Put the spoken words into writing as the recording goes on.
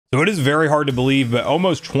So it is very hard to believe, but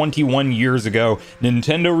almost 21 years ago,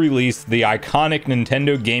 Nintendo released the iconic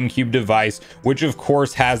Nintendo GameCube device, which of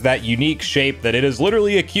course has that unique shape that it is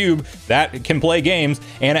literally a cube that can play games,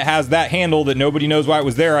 and it has that handle that nobody knows why it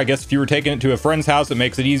was there. I guess if you were taking it to a friend's house, it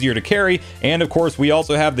makes it easier to carry. And of course, we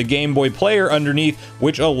also have the Game Boy player underneath,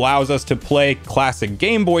 which allows us to play classic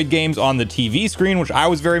Game Boy games on the TV screen, which I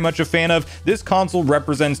was very much a fan of. This console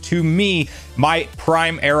represents to me my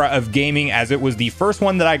prime era of gaming, as it was the first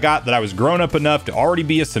one that I got that I was grown up enough to already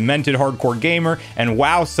be a cemented hardcore gamer. And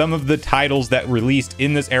wow, some of the titles that released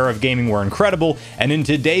in this era of gaming were incredible. And in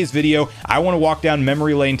today's video, I want to walk down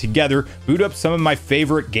memory lane together, boot up some of my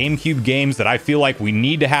favorite GameCube games that I feel like we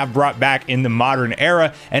need to have brought back in the modern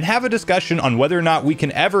era, and have a discussion on whether or not we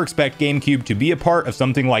can ever expect GameCube to be a part of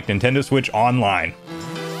something like Nintendo Switch Online.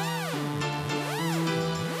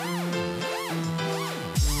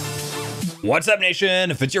 What's up, Nation?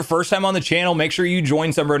 If it's your first time on the channel, make sure you join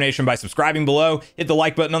Sunbro Nation by subscribing below. Hit the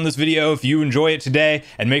like button on this video if you enjoy it today,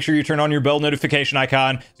 and make sure you turn on your bell notification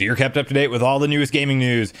icon so you're kept up to date with all the newest gaming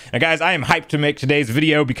news. Now guys, I am hyped to make today's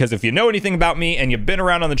video because if you know anything about me and you've been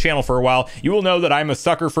around on the channel for a while, you will know that I'm a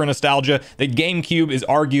sucker for nostalgia. The GameCube is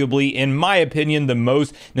arguably, in my opinion, the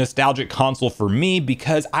most nostalgic console for me,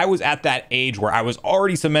 because I was at that age where I was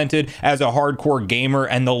already cemented as a hardcore gamer,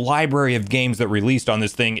 and the library of games that released on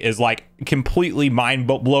this thing is like completely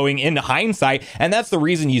mind-blowing in hindsight. And that's the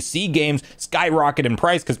reason you see games skyrocket in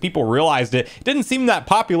price, because people realized it didn't seem that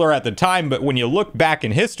popular at the time, but when you look back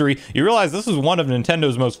in history, you realize this is one of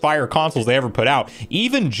Nintendo's most fire consoles they ever put out.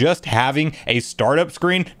 Even just having a startup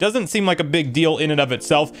screen doesn't seem like a big deal in and of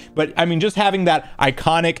itself, but I mean, just having that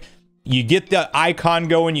iconic, you get the icon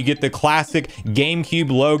going, you get the classic GameCube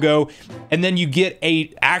logo, and then you get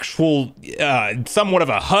a actual somewhat of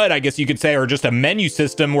a HUD, I guess you could say, or just a menu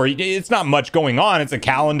system where it's not much going on. It's a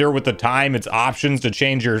calendar with the time, it's options to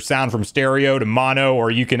change your sound from stereo to mono, or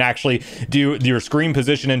you can actually do your screen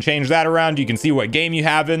position and change that around. You can see what game you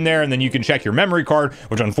have in there, and then you can check your memory card,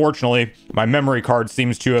 which unfortunately my memory card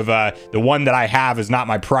seems to have the one that I have is not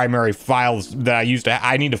my primary files that I used to.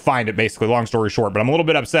 I need to find it, basically, long story short, but I'm a little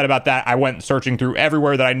bit upset about that. I went searching through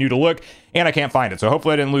everywhere that I knew to look, and I can't find it. So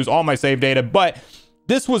hopefully I didn't lose all my save data, but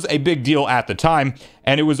this was a big deal at the time.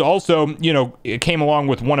 And it was also, you know, it came along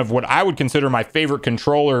with one of what I would consider my favorite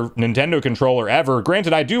controller, Nintendo controller ever.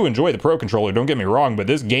 Granted, I do enjoy the Pro controller, don't get me wrong, but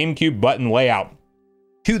this GameCube button layout,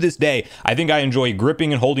 to this day, I think I enjoy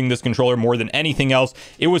gripping and holding this controller more than anything else.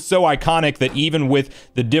 It was so iconic that even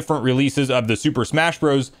with the different releases of the Super Smash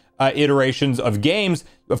Bros. Iterations of games,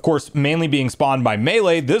 of course, mainly being spawned by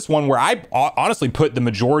Melee, this one where I honestly put the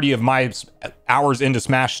majority of my hours into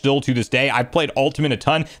Smash still to this day. I've played Ultimate a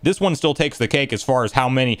ton. This one still takes the cake as far as how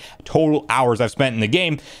many total hours I've spent in the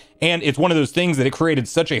game. And it's one of those things that it created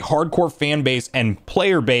such a hardcore fan base and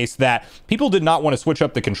player base that people did not want to switch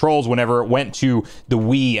up the controls whenever it went to the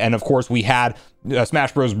Wii. And of course, we had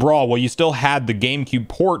Smash Bros. Brawl. Well, you still had the GameCube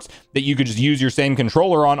ports that you could just use your same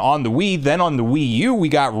controller on the Wii. Then on the Wii U, we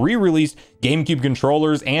got re-released GameCube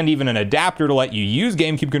controllers and even an adapter to let you use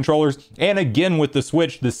GameCube controllers. And again, with the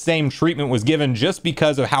Switch, the same treatment was given just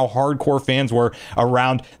because of how hardcore fans were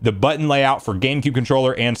around the button layout for GameCube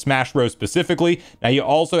controller and Smash Bros. Specifically. Now, you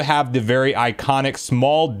also have the very iconic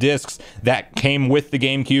small discs that came with the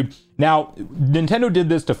GameCube. Now, Nintendo did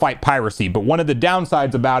this to fight piracy, but one of the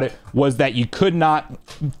downsides about it was that you could not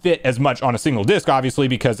fit as much on a single disc, obviously,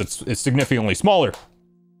 because it's significantly smaller.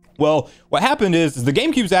 Well, what happened is the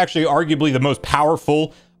GameCube's actually arguably the most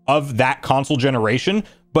powerful of that console generation,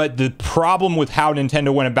 but the problem with how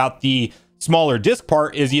Nintendo went about the smaller disc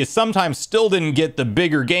part is you sometimes still didn't get the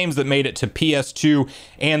bigger games that made it to PS2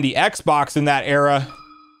 and the Xbox in that era.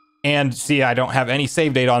 And see, I don't have any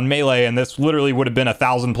save data on Melee, and this literally would have been a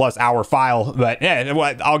 1,000+ hour file, but yeah,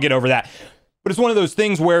 I'll get over that. But it's one of those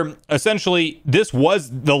things where essentially this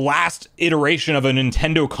was the last iteration of a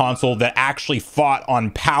Nintendo console that actually fought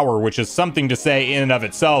on power, which is something to say in and of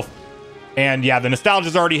itself. And yeah, the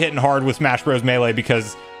nostalgia's already hitting hard with Smash Bros. Melee,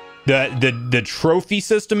 because the trophy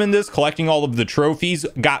system in this, collecting all of the trophies,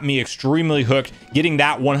 got me extremely hooked. Getting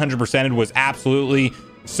that 100%ed was absolutely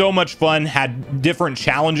so much fun. Had different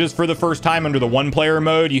challenges for the first time under the one-player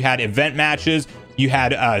mode. You had event matches, you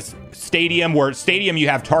had Stadium, where Stadium you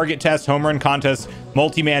have target tests, home run contests,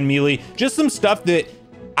 multi-man melee, just some stuff that,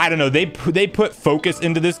 I don't know, they put focus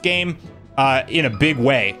into this game in a big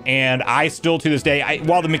way. And I still, to this day,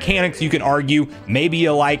 while the mechanics you can argue maybe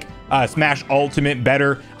you like Smash Ultimate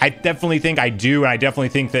better, I definitely think I do, and I definitely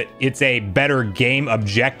think that it's a better game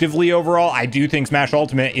objectively overall. I do think Smash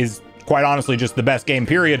Ultimate is quite honestly just the best game,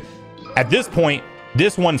 period. At this point,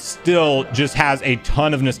 this one still just has a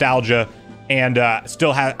ton of nostalgia and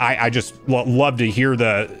still have, I just love to hear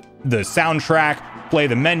the soundtrack, play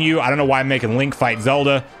the menu. I don't know why I'm making Link fight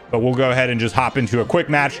Zelda, but we'll go ahead and just hop into a quick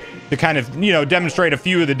match to kind of, you know, demonstrate a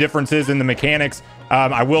few of the differences in the mechanics.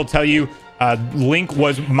 I will tell you, Link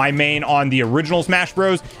was my main on the original Smash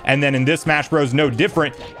Bros, and then in this Smash Bros, no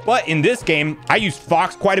different. But in this game, I used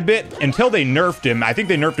Fox quite a bit until they nerfed him. I think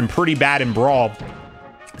they nerfed him pretty bad in Brawl.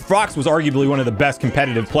 Fox was arguably one of the best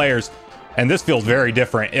competitive players, and this feels very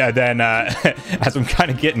different than as I'm kind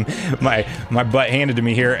of getting my butt handed to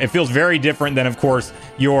me here. It feels very different than, of course,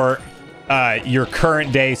 your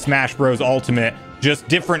current day Smash Bros Ultimate. Just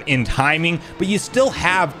different in timing, but you still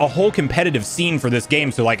have a whole competitive scene for this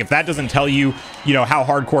game. So like, if that doesn't tell you, you know, how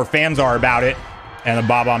hardcore fans are about it, and the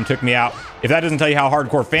Bob-omb took me out. If that doesn't tell you how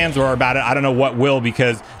hardcore fans are about it, I don't know what will,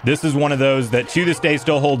 because this is one of those that to this day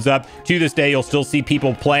still holds up. To this day, you'll still see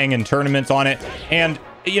people playing in tournaments on it. And,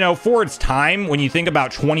 you know, for its time, when you think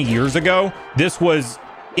about 20 years ago, this was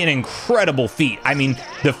an incredible feat. I mean,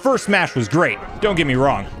 the first Smash was great. Don't get me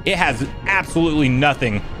wrong. It has absolutely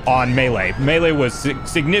nothing on Melee. Melee was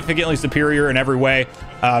significantly superior in every way.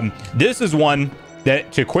 This is one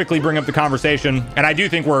that, to quickly bring up the conversation, and I do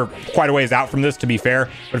think we're quite a ways out from this, to be fair,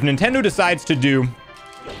 but if Nintendo decides to do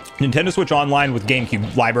Nintendo Switch Online with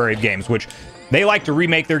GameCube library of games, which they like to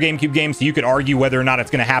remake their GameCube games, so you could argue whether or not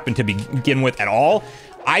it's going to happen to begin with at all.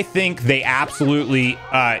 I think they absolutely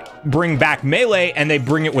bring back Melee, and they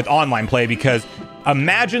bring it with online play, because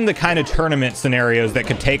imagine the kind of tournament scenarios that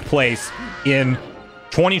could take place in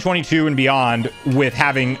 2022 and beyond with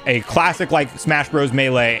having a classic like Smash Bros.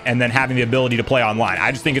 Melee and then having the ability to play online.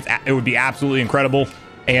 I just think it would be absolutely incredible,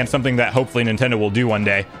 and something that hopefully Nintendo will do one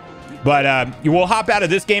day. But we'll hop out of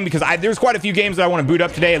this game because there's quite a few games that I want to boot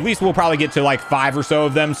up today. At least we'll probably get to like 5 or so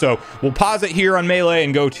of them. So we'll pause it here on Melee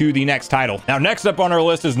and go to the next title. Now, next up on our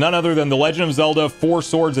list is none other than The Legend of Zelda 4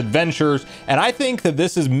 Swords Adventures. And I think that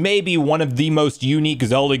this is maybe one of the most unique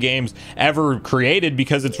Zelda games ever created,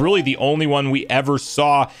 because it's really the only one we ever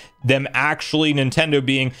saw them actually,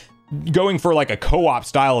 Nintendo going for like a co-op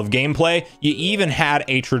style of gameplay. You even had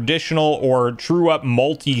a traditional or true up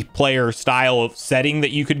multiplayer style of setting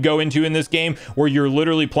that you could go into in this game, where you're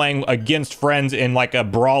literally playing against friends in like a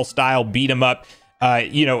brawl style beat 'em up,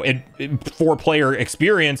 you know, 4-player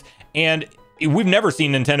experience. And we've never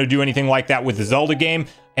seen Nintendo do anything like that with the Zelda game.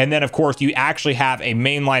 And then of course you actually have a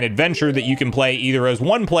mainline adventure that you can play either as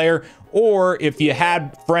one player, or if you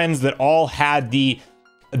had friends that all had the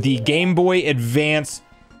Game Boy Advance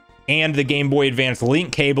and the Game Boy Advance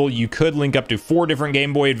link cable, you could link up to 4 different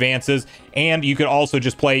Game Boy Advances, and you could also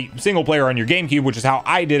just play single player on your GameCube, which is how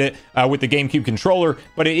I did it with the GameCube controller.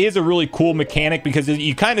 But it is a really cool mechanic, because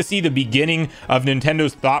you kind of see the beginning of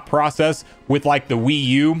Nintendo's thought process with like the Wii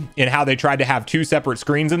U and how they tried to have 2 separate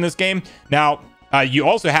screens in this game. Now, you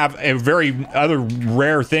also have a very other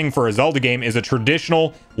rare thing for a Zelda game is a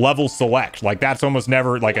traditional level select. Like that's almost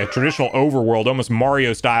never like a traditional overworld, almost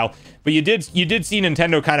Mario style. But you did see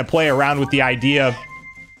Nintendo kind of play around with the idea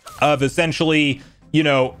of essentially, you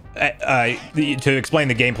know, to explain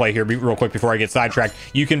the gameplay here real quick before I get sidetracked,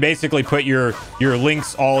 you can basically put your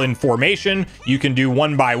links all in formation. You can do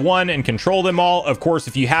 1 by 1 and control them all. Of course,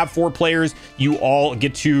 if you have 4 players, you all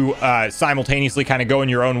get to simultaneously kind of go in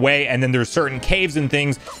your own way. And then there's certain caves and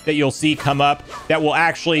things that you'll see come up that will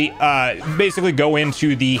actually basically go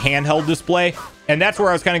into the handheld display. And that's where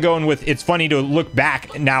I was kind of going with, it's funny to look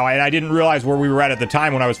back now, and I didn't realize where we were at the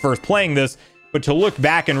time when I was first playing this, but to look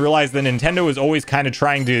back and realize that Nintendo is always kind of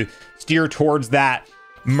trying to steer towards that,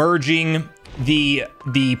 merging the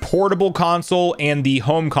portable console and the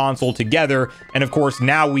home console together. And of course,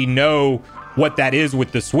 now we know what that is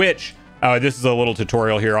with the Switch. This is a little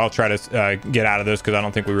tutorial here. I'll try to get out of this because I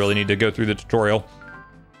don't think we really need to go through the tutorial.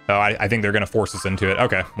 Oh, I think they're going to force us into it.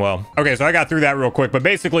 Okay, well, okay, so I got through that real quick, but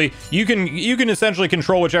basically you can essentially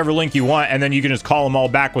control whichever link you want, and then you can just call them all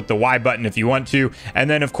back with the Y button if you want to. And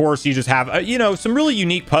then of course you just have, you know, some really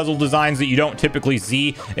unique puzzle designs that you don't typically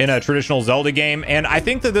see in a traditional Zelda game. And I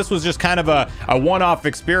think that this was just kind of a one-off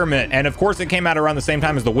experiment. And of course it came out around the same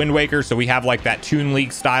time as the Wind Waker, so we have like that Toon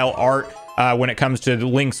League style art when it comes to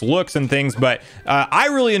Link's looks and things. But I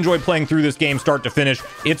really enjoyed playing through this game start to finish.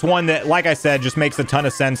 It's one that, like I said, just makes a ton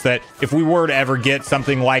of sense that if we were to ever get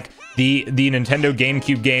something like the Nintendo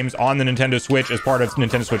GameCube games on the Nintendo Switch as part of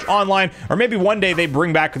Nintendo Switch Online, or maybe one day they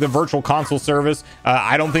bring back the virtual console service.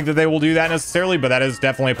 I don't think that they will do that necessarily, but that is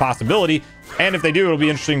definitely a possibility. And if they do, it'll be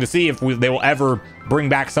interesting to see if they will ever bring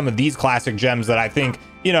back some of these classic gems that I think,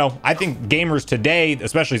 you know, I think gamers today,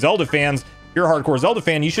 especially Zelda fans, you're a hardcore Zelda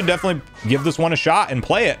fan, you should definitely give this one a shot and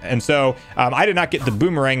play it. And so I did not get the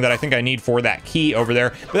boomerang that I think I need for that key over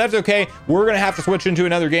there, but that's okay. We're gonna have to switch into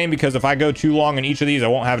another game because if I go too long in each of these, I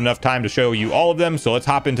won't have enough time to show you all of them. So let's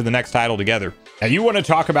hop into the next title together. Now, you want to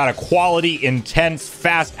talk about a quality, intense,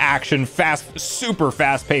 fast action, super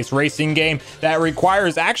fast-paced racing game that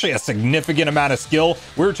requires actually a significant amount of skill.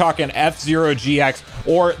 We're talking F-Zero GX,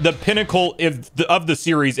 or the pinnacle of the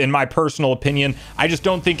series, in my personal opinion. I just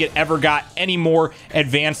don't think it ever got any more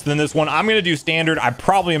advanced than this one. I'm going to do standard. I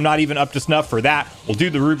probably am not even up to snuff for that. We'll do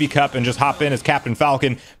the Ruby Cup and just hop in as Captain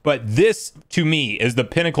Falcon. But this, to me, is the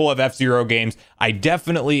pinnacle of F-Zero games.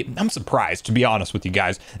 I'm surprised, to be honest with you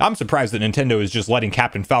guys. I'm surprised that Nintendo is just letting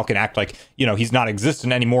Captain Falcon act like, you know, he's not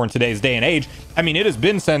existent anymore in today's day and age. I mean, it has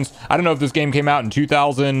been since, I don't know if this game came out in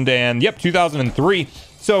 2003.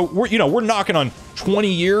 So we're knocking on 20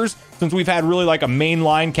 years since we've had really like a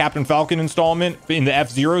mainline Captain Falcon installment in the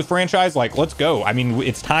F-Zero franchise. Like, let's go. I mean,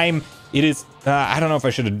 it's time. It is, I don't know if I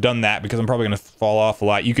should have done that because I'm probably going to fall off a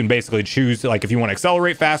lot. You can basically choose, like, if you want to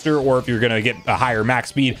accelerate faster or if you're going to get a higher max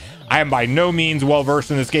speed. I am by no means well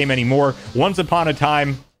versed in this game anymore. Once upon a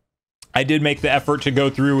time, I did make the effort to go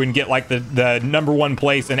through and get like the #1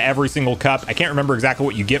 place in every single cup. I can't remember exactly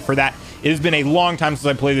what you get for that. It has been a long time since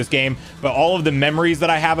I played this game, but all of the memories that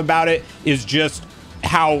I have about it is just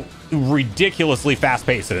how ridiculously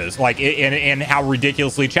fast-paced it is, like, and how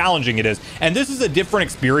ridiculously challenging it is. And this is a different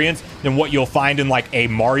experience than what you'll find in like a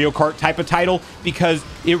Mario Kart type of title, because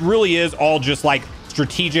it really is all just like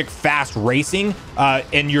strategic fast racing,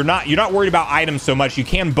 and you're not worried about items so much. You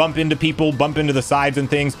can bump into people, bump into the sides and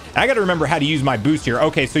things. And I got to remember how to use my boost here.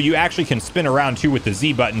 Okay, so you actually can spin around too with the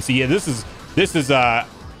Z button. So yeah, this is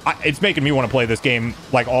it's making me want to play this game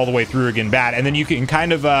like all the way through again bad. And then you can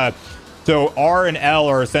kind of so R and L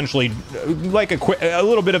are essentially like a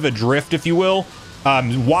little bit of a drift, if you will.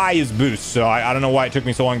 Y is boost, so I don't know why it took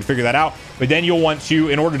me so long to figure that out. But then you'll want to,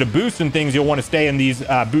 in order to boost and things, you'll want to stay in these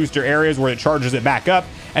booster areas where it charges it back up.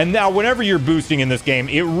 And now whenever you're boosting in this game,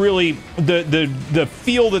 it really, the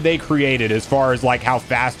feel that they created as far as like how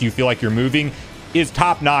fast you feel like you're moving is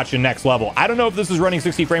top notch and next level. I don't know if this is running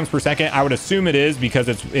 60 frames per second. I would assume it is because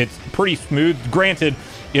it's pretty smooth. Granted,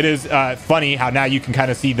 it is funny how now you can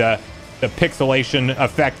kind of see the pixelation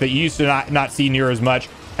effect that you used to not see near as much.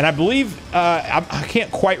 And I believe, I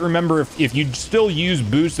can't quite remember if you still use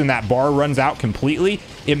boost and that bar runs out completely,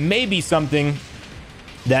 it may be something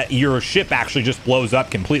that your ship actually just blows up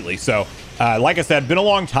completely. So, like I said, been a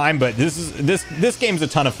long time, but this game's a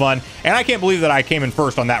ton of fun. And I can't believe that I came in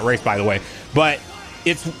first on that race, by the way. But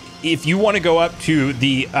if you want to go up to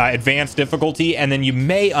the advanced difficulty, and then you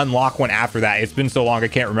may unlock one after that. It's been so long, I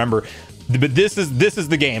can't remember. But this is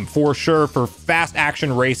the game for sure for fast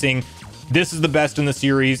action racing. This is the best in the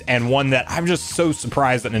series, and one that I'm just so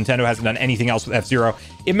surprised that Nintendo hasn't done anything else with F-Zero.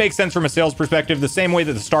 It makes sense from a sales perspective, the same way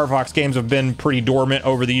that the Star Fox games have been pretty dormant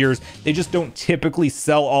over the years. They just don't typically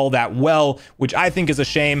sell all that well, which I think is a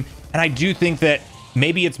shame. And I do think that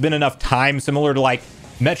maybe it's been enough time, similar to like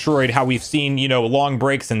Metroid, how we've seen, you know, long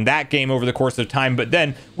breaks in that game over the course of time, but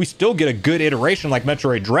then we still get a good iteration like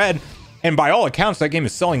Metroid Dread. And by all accounts, that game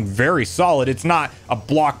is selling very solid. It's not a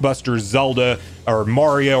blockbuster Zelda or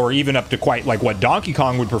Mario or even up to quite like what Donkey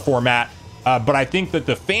Kong would perform at. But I think that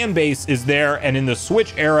the fan base is there. And in the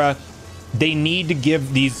Switch era, they need to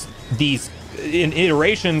give these in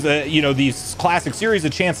iterations, you know, these classic series a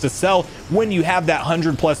chance to sell when you have that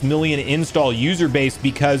 100+ million install user base,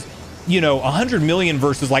 because you know, 100 million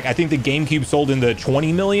versus like I think the GameCube sold in the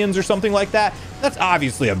 20 millions or something like that. That's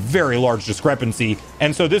obviously a very large discrepancy.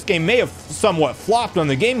 And so this game may have somewhat flopped on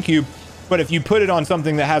the GameCube, but if you put it on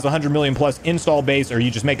something that has 100 million plus install base, or you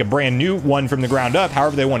just make a brand new one from the ground up,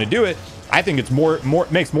 however they want to do it, I think it's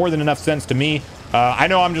makes more than enough sense to me. I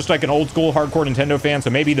know I'm just like an old school hardcore Nintendo fan, so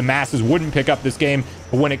maybe the masses wouldn't pick up this game.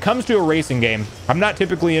 But when it comes to a racing game, I'm not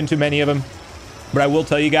typically into many of them, but I will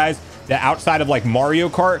tell you guys that outside of like Mario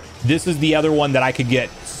Kart, this is the other one that I could get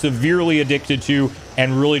severely addicted to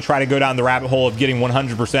and really try to go down the rabbit hole of getting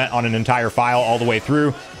 100% on an entire file all the way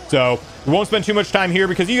through. So we won't spend too much time here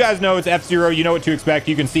because you guys know it's F-Zero. You know what to expect.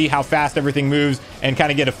 You can see how fast everything moves and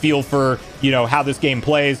kind of get a feel for, you know, how this game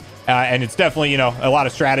plays. And it's definitely, you know, a lot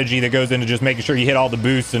of strategy that goes into just making sure you hit all the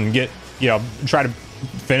boosts and get, you know, try to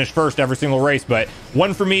finish first every single race. But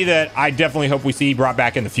one for me that I definitely hope we see brought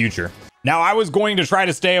back in the future. Now, I was going to try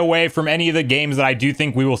to stay away from any of the games that I do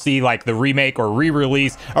think we will see like the remake or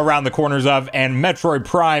re-release around the corners of, and Metroid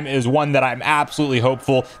Prime is one that I'm absolutely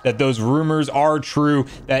hopeful that those rumors are true,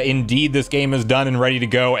 that indeed this game is done and ready to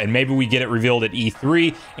go, and maybe we get it revealed at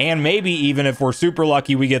E3, and maybe even if we're super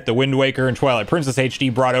lucky, we get the Wind Waker and Twilight Princess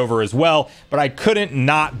HD brought over as well. But I couldn't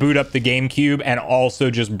not boot up the GameCube and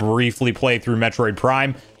also just briefly play through Metroid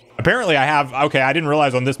Prime. Apparently I have, okay, I didn't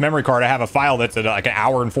realize on this memory card I have a file that's at like an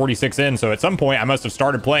hour and 46 in, so at some point I must have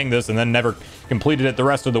started playing this and then never completed it the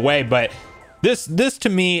rest of the way. But this to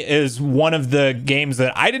me is one of the games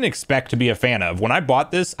that I didn't expect to be a fan of. When I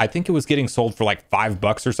bought this, I think it was getting sold for like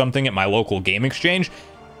 $5 or something at my local game exchange,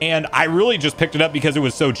 and I really just picked it up because it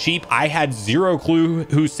was so cheap. I had zero clue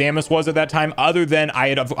who Samus was at that time, other than I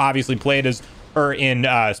had obviously played as her in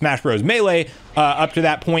Smash Bros. Melee up to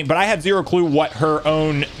that point, but I had zero clue what her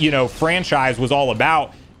own, you know, franchise was all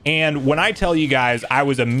about. And when I tell you guys, I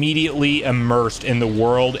was immediately immersed in the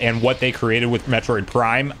world and what they created with Metroid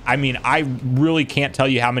Prime. I mean, I really can't tell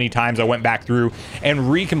you how many times I went back through and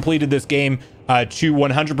recompleted this game to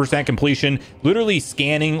 100% completion, literally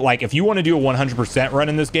scanning. Like, if you want to do a 100% run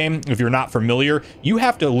in this game, if you're not familiar, you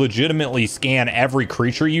have to legitimately scan every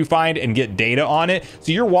creature you find and get data on it.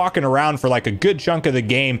 So you're walking around for like a good chunk of the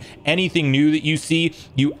game. Anything new that you see,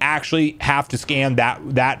 you actually have to scan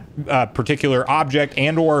that particular object,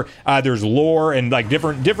 and or there's lore and like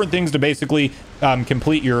different things to basically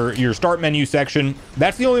complete your start menu section.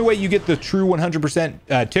 That's the only way you get the true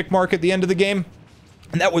 100% tick mark at the end of the game.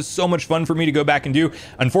 And that was so much fun for me to go back and do.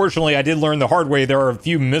 Unfortunately, I did learn the hard way. There are a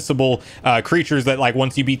few missable creatures that, like,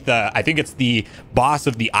 once you beat the, I think it's the boss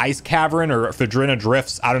of the Ice Cavern, or Fedrina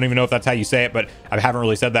Drifts. I don't even know if that's how you say it, but I haven't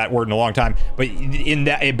really said that word in a long time. But in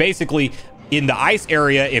that, it basically, in the ice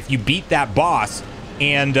area, if you beat that boss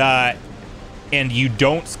and you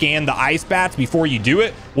don't scan the ice bats before you do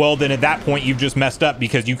it, well, then at that point you've just messed up,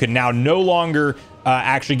 because you can now no longer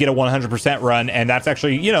actually get a 100% run. And that's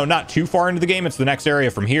actually, you know, not too far into the game. It's the next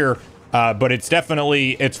area from here, but it's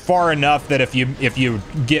definitely, it's far enough that if you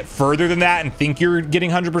get further than that and think you're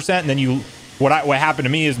getting 100%, and then what happened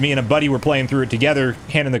to me is me and a buddy were playing through it together,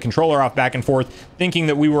 handing the controller off back and forth, thinking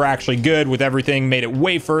that we were actually good with everything, made it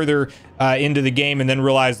way further into the game, and then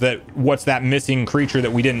realized that what's that missing creature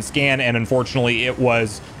that we didn't scan, and unfortunately it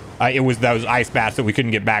was those ice bats that we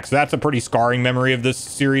couldn't get back. So that's a pretty scarring memory of this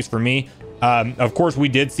series for me. Of course, we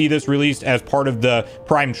did see this released as part of the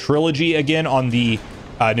Prime trilogy again on the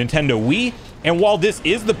Nintendo Wii. And while this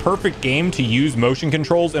is the perfect game to use motion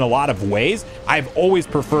controls in a lot of ways, I've always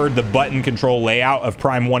preferred the button control layout of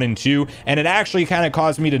Prime 1 and 2, and it actually kind of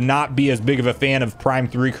caused me to not be as big of a fan of Prime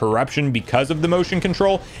 3 Corruption because of the motion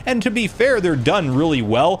control. And to be fair, they're done really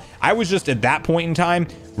well. I was just at that point in time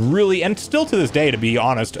really, and still to this day, to be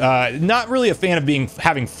honest, not really a fan of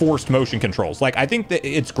having forced motion controls. Like, I think that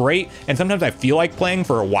it's great, and sometimes I feel like playing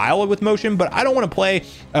for a while with motion, but I don't want to play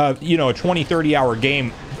you know, a 20-30 hour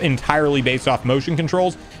game entirely based off motion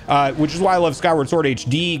controls, which is why I love Skyward Sword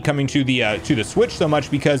HD coming to the Switch so much,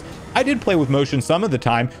 because I did play with motion some of the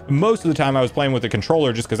time. Most of the time I was playing with a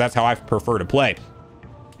controller, just because that's how I prefer to play.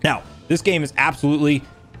 Now, this game is absolutely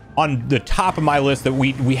on the top of my list that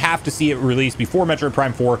we have to see it released before Metroid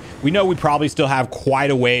Prime 4. We know we probably still have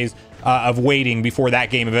quite a ways of waiting before that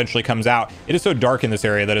game eventually comes out. It is so dark in this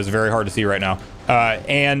area that it's very hard to see right now.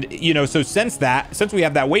 And, you know, so since we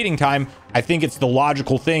have that waiting time, I think it's the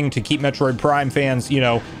logical thing to keep Metroid Prime fans, you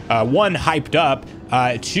know, one, hyped up,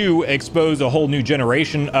 two, expose a whole new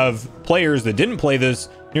generation of players that didn't play this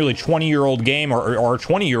nearly 20-year-old game, or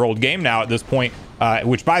 20-year-old game now at this point,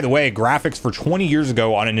 which, by the way, graphics for 20 years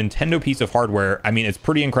ago on a Nintendo piece of hardware, I mean, it's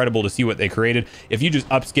pretty incredible to see what they created. If you just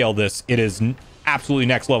upscale this, it is absolutely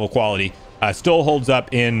next level quality. Still holds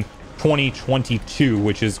up in 2022,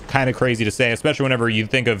 which is kind of crazy to say, especially whenever you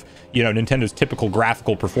think of, you know, Nintendo's typical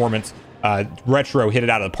graphical performance. Retro hit it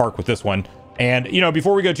out of the park with this one. And, you know,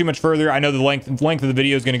 before we go too much further, I know the length of the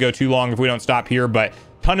video is going to go too long if we don't stop here, but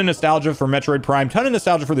ton of nostalgia for Metroid Prime, ton of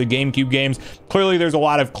nostalgia for the GameCube games. Clearly, there's a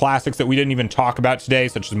lot of classics that we didn't even talk about today,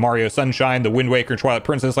 such as Mario Sunshine, the Wind Waker, Twilight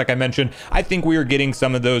Princess, like I mentioned. I think we are getting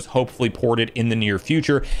some of those hopefully ported in the near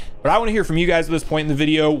future. But I want to hear from you guys at this point in the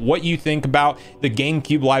video, what you think about the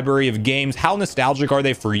GameCube library of games. How nostalgic are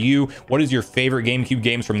they for you? What is your favorite GameCube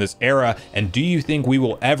games from this era? And do you think we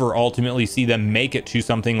will ever ultimately see them make it to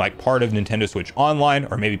something like part of Nintendo Switch Online,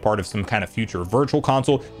 or maybe part of some kind of future virtual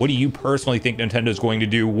console? What do you personally think Nintendo is going to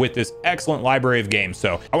do with this excellent library of games?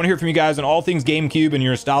 So I want to hear from you guys on all things GameCube and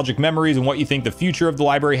your nostalgic memories, and what you think the future of the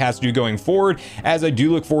library has to do going forward, as I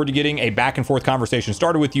do look forward to getting a back and forth conversation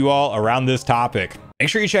started with you all around this topic. Make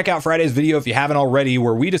sure you check out Friday's video if you haven't already,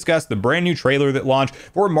 where we discuss the brand new trailer that launched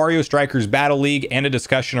for Mario Strikers Battle League and a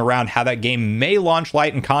discussion around how that game may launch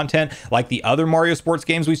light and content like the other Mario sports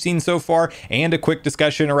games we've seen so far, and a quick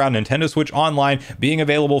discussion around Nintendo Switch Online being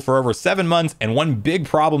available for over 7 months and one big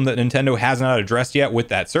problem that Nintendo has not addressed yet with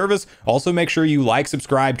that service. Also, make sure you like,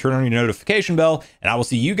 subscribe, turn on your notification bell, and I will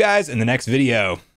see you guys in the next video.